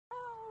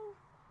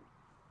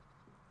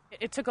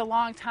It took a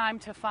long time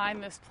to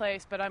find this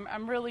place, but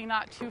I'm really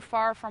not too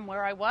far from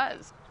where I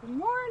was. Good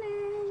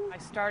morning. I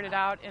started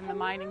out in the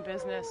mining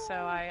business, so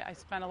I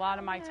spent a lot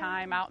of my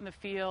time out in the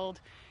field,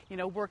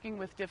 working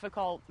with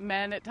difficult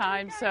men at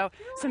times. So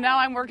now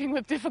I'm working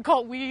with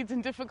difficult weeds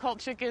and difficult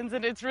chickens,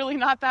 and it's really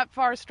not that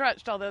far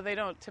stretched, although they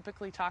don't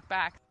typically talk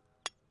back.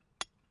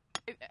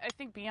 I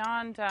think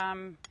beyond,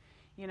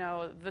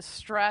 the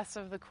stress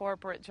of the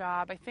corporate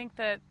job, I think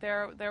that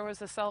there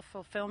was a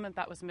self-fulfillment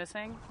that was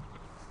missing.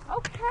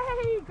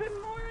 Okay,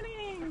 good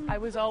morning. I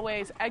was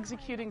always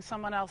executing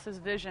someone else's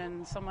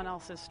vision, someone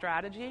else's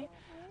strategy.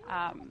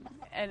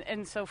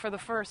 And so for the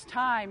first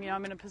time,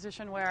 I'm in a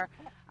position where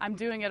I'm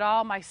doing it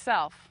all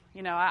myself.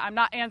 I'm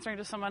not answering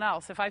to someone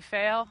else. If I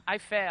fail, I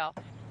fail.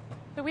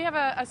 So we have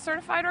a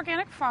certified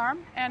organic farm,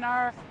 and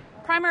our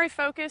primary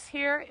focus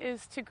here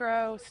is to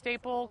grow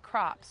staple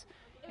crops.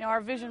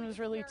 Our vision was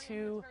really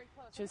to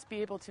just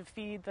be able to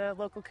feed the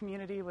local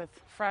community with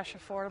fresh,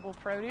 affordable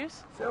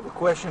produce. So I have a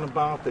question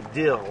about the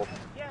dill.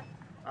 Yeah.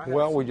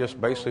 Well, we just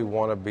basically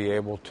want to be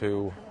able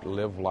to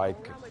live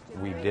like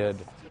we did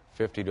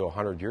 50 to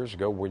 100 years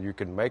ago, where you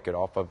can make it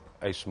off of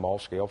a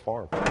small-scale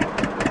farm.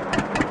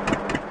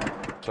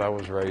 So I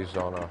was raised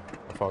on a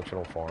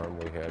functional farm.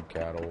 We had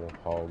cattle,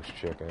 hogs,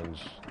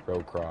 chickens,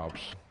 row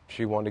crops.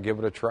 She wanted to give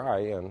it a try,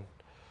 and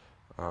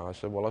I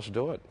said, well, let's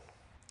do it.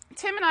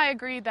 Tim and I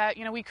agreed that,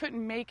 we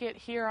couldn't make it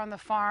here on the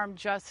farm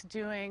just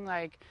doing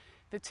like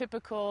the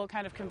typical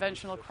kind of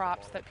conventional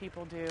crops that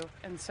people do.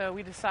 And so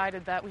we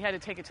decided that we had to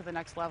take it to the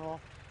next level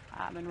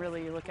and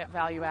really look at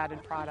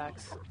value-added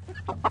products.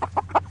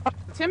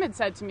 Tim had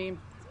said to me,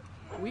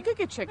 we could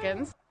get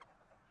chickens.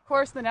 Of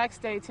course, the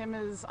next day, Tim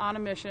is on a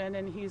mission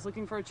and he's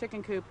looking for a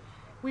chicken coop.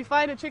 We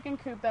find a chicken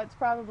coop that's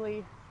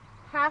probably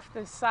half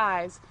this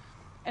size,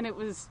 and it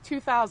was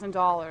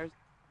 $2,000.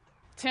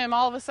 Tim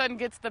all of a sudden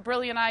gets the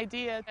brilliant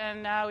idea,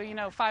 and now,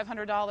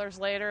 $500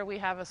 later, we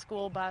have a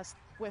school bus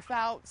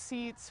without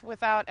seats,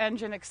 without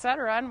engine,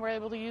 etc., and we're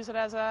able to use it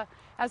as a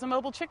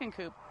mobile chicken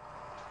coop.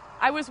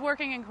 I was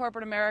working in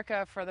corporate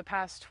America for the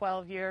past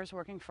 12 years,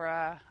 working for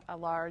a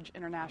large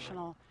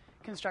international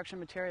construction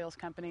materials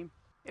company.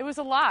 It was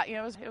a lot, it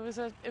was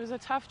a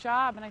tough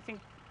job, and I think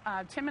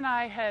Tim and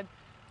I had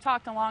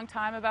talked a long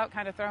time about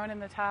kind of throwing in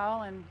the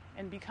towel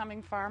and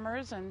becoming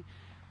farmers, and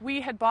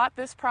we had bought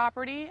this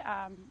property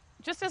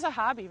just as a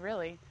hobby,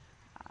 really.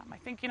 I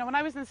think, when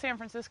I was in San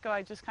Francisco,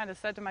 I just kind of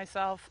said to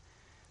myself,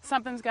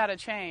 something's got to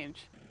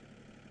change.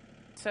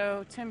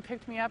 So Tim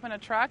picked me up in a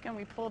truck, and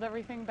we pulled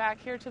everything back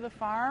here to the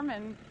farm,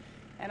 and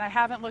I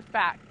haven't looked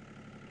back.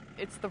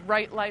 It's the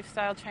right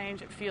lifestyle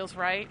change. It feels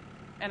right,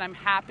 and I'm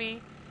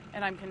happy,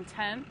 and I'm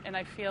content, and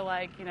I feel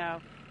like,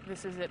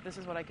 this is it. This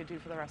is what I could do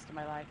for the rest of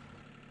my life.